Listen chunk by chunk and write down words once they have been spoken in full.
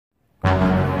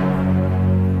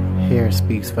Hair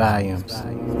Speaks Volumes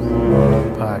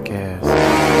podcast.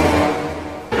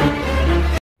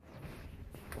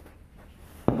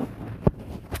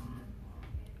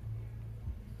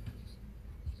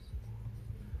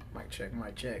 Mic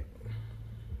check.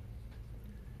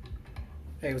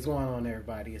 Hey, what's going on,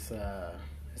 everybody? It's that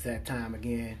time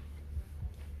again.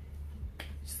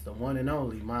 It's the one and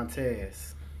only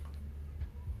Montez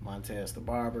the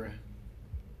barber,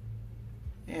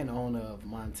 and owner of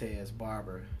Montez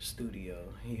Barber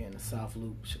Studio here in the South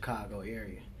Loop, Chicago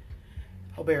area.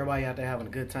 Hope everybody out there having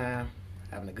a good time,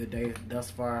 having a good day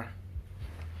thus far.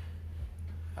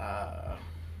 I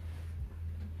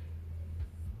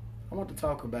want to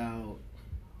talk about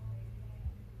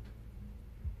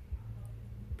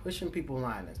pushing people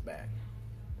linings back.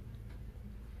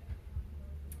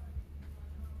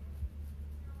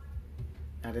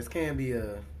 Now, this can be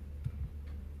a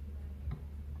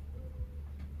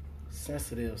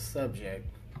sensitive subject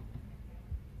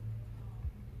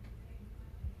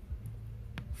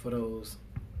for those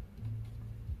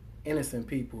innocent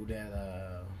people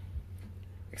that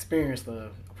experienced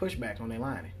a pushback on their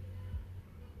lining.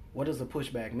 What does a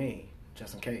pushback mean,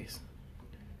 just in case?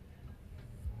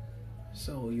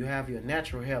 So you have your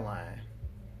natural hairline,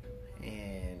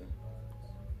 and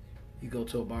you go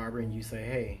to a barber and you say,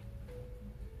 hey,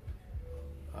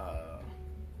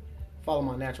 follow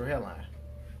my natural hairline.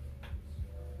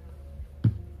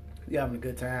 You having a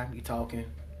good time, you talking,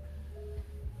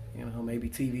 maybe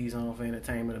TV's on for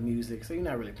entertainment or music, so you're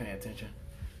not really paying attention.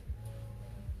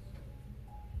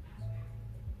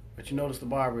 But you notice the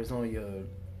barber is on your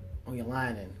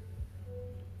lining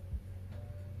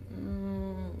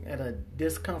at a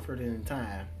discomforting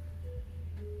time.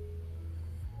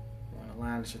 When the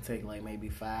line should take like maybe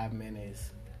 5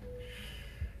 minutes,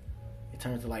 it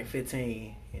turns to like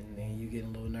 15, and then you get a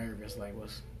little nervous, like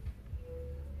what's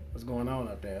going on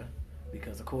up there?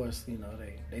 Because of course,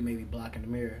 they may be blocking the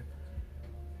mirror,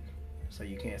 so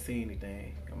you can't see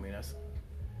anything. I mean, that's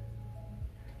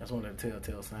one of the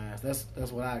telltale signs.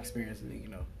 That's what I experienced,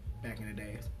 back in the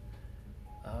days.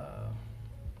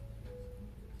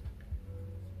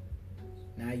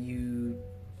 Now you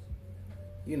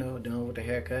done with the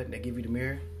haircut, and they give you the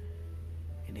mirror,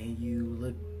 and then you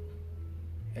look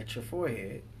at your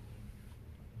forehead,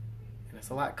 and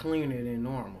it's a lot cleaner than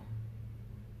normal.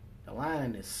 The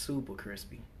lining is super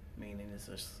crispy, meaning it's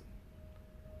just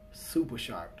super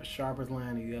sharp, the sharpest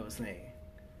lining you ever seen.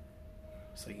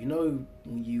 So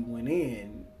when you went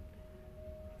in,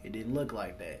 it didn't look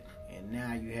like that, and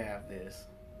now you have this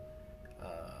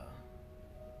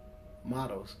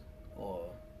models,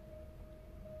 or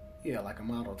like a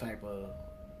model type of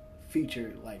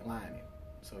featured like lining.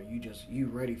 So you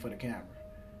ready for the camera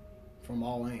from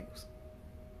all angles.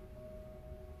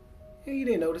 Yeah, you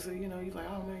didn't notice it, you're like,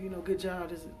 oh man, good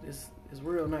job, this is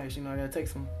real nice, I gotta take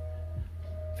some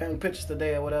family pictures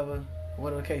today or whatever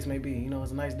the case may be.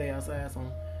 It's a nice day outside, so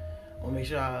I'll make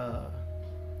sure I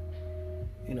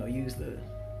use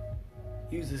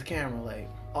this camera like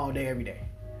all day, every day.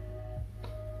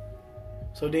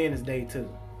 So then it's day 2.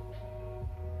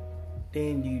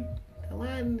 Then the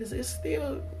line is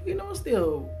still, it's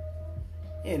still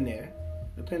in there,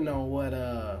 depending on what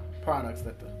products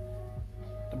that the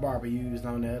barber used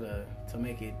on there to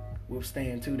make it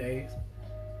withstand 2 days.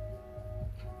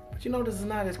 But this is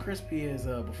not as crispy as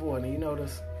before. And you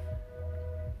notice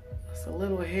it's a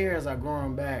little hairs are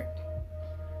growing back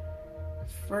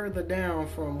further down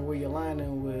from where your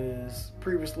lining was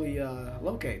previously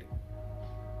located.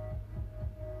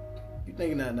 You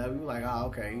think nothing of it, you're like, oh,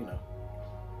 okay,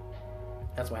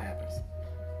 that's what happens.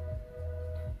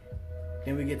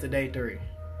 Then we get to day 3.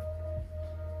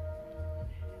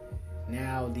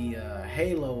 Now the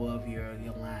halo of your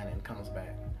lining comes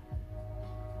back.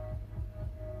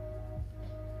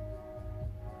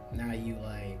 Now you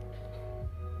like,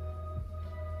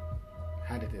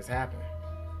 how did this happen?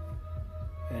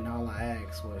 And all I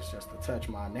asked was just to touch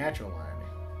my natural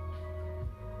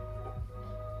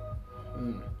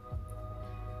lining.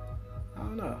 I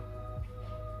don't know.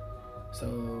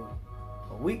 So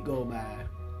a week go by.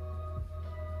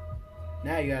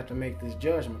 Now you have to make this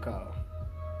judgment call.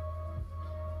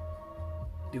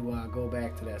 Do I go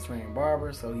back to that same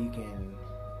barber so he can,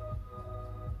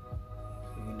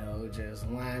 just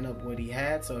line up what he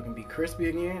had so it can be crispy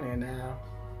again, and now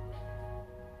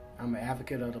I'm an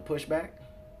advocate of the pushback?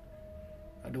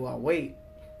 Or do I wait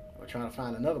or try to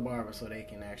find another barber so they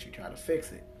can actually try to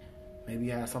fix it? Maybe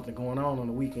you have something going on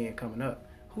the weekend coming up.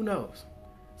 Who knows?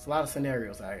 It's a lot of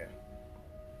scenarios out here.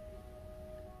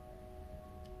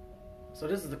 So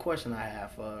this is the question I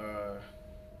have for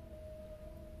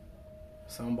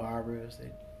some barbers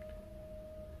that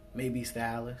may be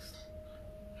stylists,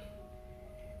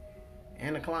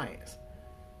 and the clients.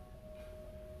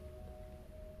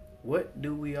 What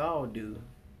do we all do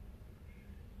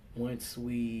once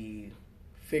we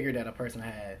figure that a person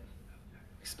had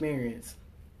experience,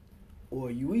 or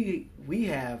we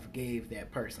have gave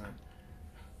that person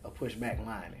a pushback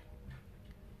lining?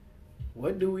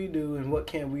 What do we do, and what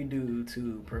can we do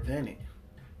to prevent it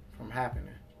from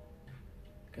happening?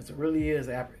 Because it really is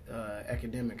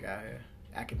academic out here.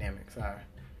 Academics are.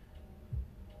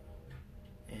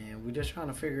 And we're just trying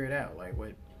to figure it out. Like,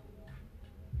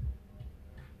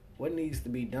 what needs to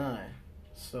be done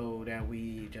so that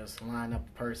we just line up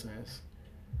a person's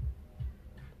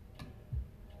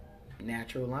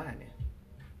natural lining.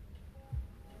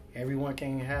 Everyone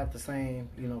can't have the same,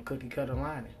 cookie cutter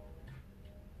lining.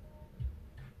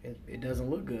 It doesn't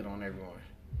look good on everyone.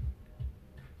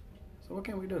 So what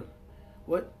can we do?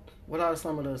 What are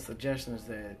some of the suggestions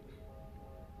that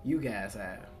you guys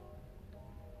have,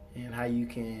 and how you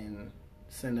can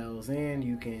send those in?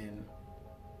 You can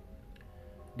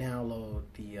download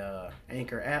the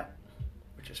Anchor app,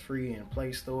 which is free in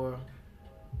Play Store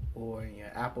or in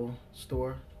your Apple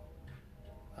Store.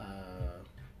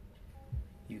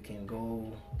 You can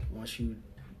go, once you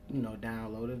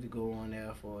download it, to go on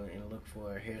there and look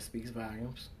for Hair Speaks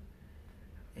Volumes,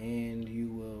 and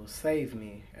you will save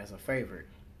me as a favorite,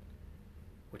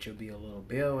 which will be a little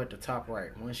bell at the top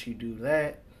right. Once you do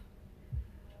that,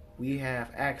 we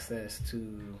have access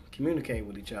to communicate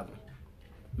with each other,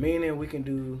 meaning we can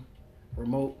do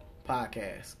remote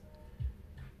podcasts.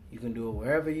 You can do it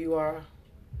wherever you are.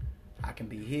 I can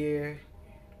be here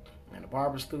in the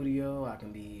barber studio. I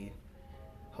can be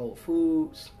Whole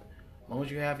Foods. As long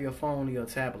as you have your phone or your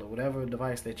tablet, whatever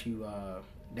device that you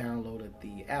downloaded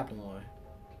the app on,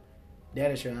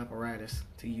 that is your apparatus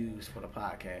to use for the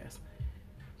podcast.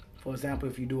 For example,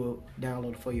 if you do a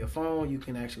download for your phone, you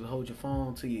can actually hold your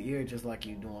phone to your ear just like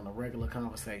you're doing a regular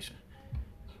conversation.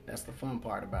 That's the fun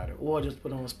part about it. Or just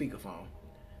put on a speakerphone.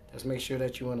 Just make sure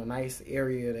that you're in a nice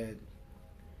area that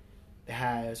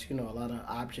has, a lot of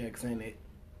objects in it,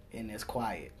 and it's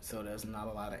quiet, so there's not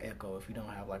a lot of echo if you don't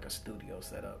have like a studio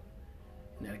set up.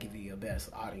 And that'll give you your best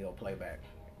audio playback.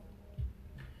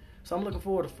 So I'm looking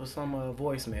forward for some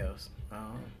voicemails.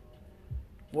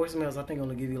 Voicemails, I think,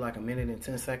 only give you like a minute and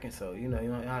 10 seconds, so you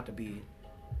don't have to be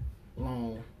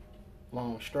long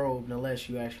strobed unless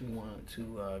you actually want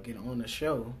to get on the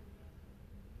show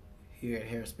here at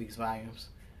Hair Speaks Volumes.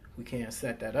 We can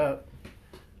set that up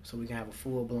so we can have a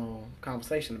full-blown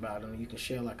conversation about it, and you can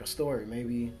share like a story.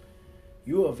 Maybe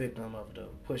you're a victim of the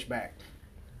pushback,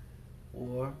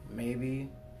 or maybe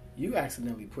you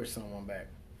accidentally pushed someone back.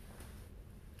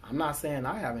 I'm not saying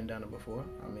I haven't done it before.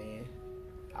 I mean,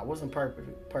 I wasn't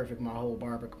perfect my whole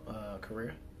barber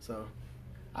career, so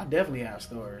I definitely have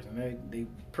stories, and they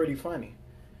pretty funny.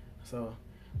 So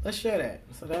let's share that.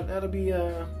 So that'll be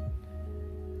our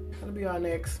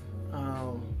next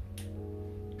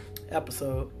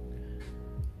episode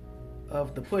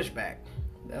of The Pushback.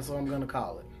 That's what I'm gonna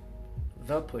call it,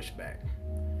 The Pushback,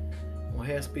 on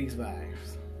Hair Speaks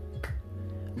Volumes.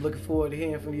 I'm looking forward to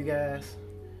hearing from you guys.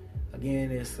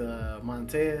 Again, it's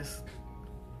Montez,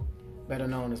 better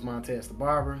known as Montez the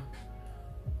Barber,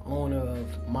 owner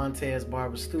of Montez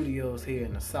Barber Studios here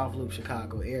in the South Loop,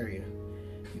 Chicago area.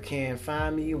 You can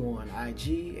find me on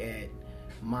IG at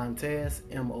Montez,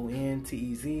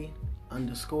 MONTEZ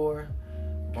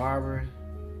 _barber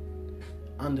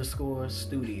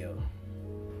 _studio.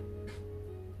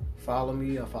 Follow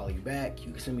me, I'll follow you back.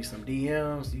 You can send me some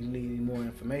DMs. You need more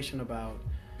information about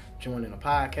joining a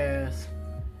podcast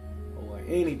or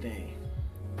anything,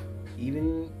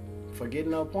 even for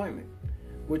getting an appointment,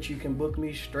 which you can book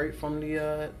me straight from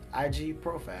the IG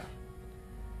profile.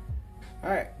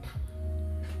 Alright,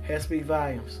 Hair Speak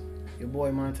Volumes, your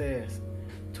boy Montez.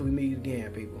 Till we meet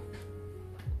again, people.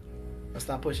 Let's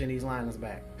stop pushing these liners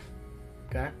back.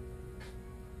 Okay?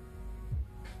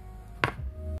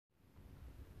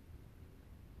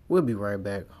 We'll be right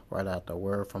back right after a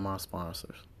word from our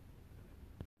sponsors.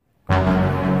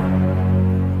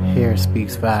 Hair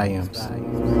Speaks Volumes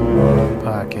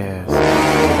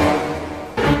podcast.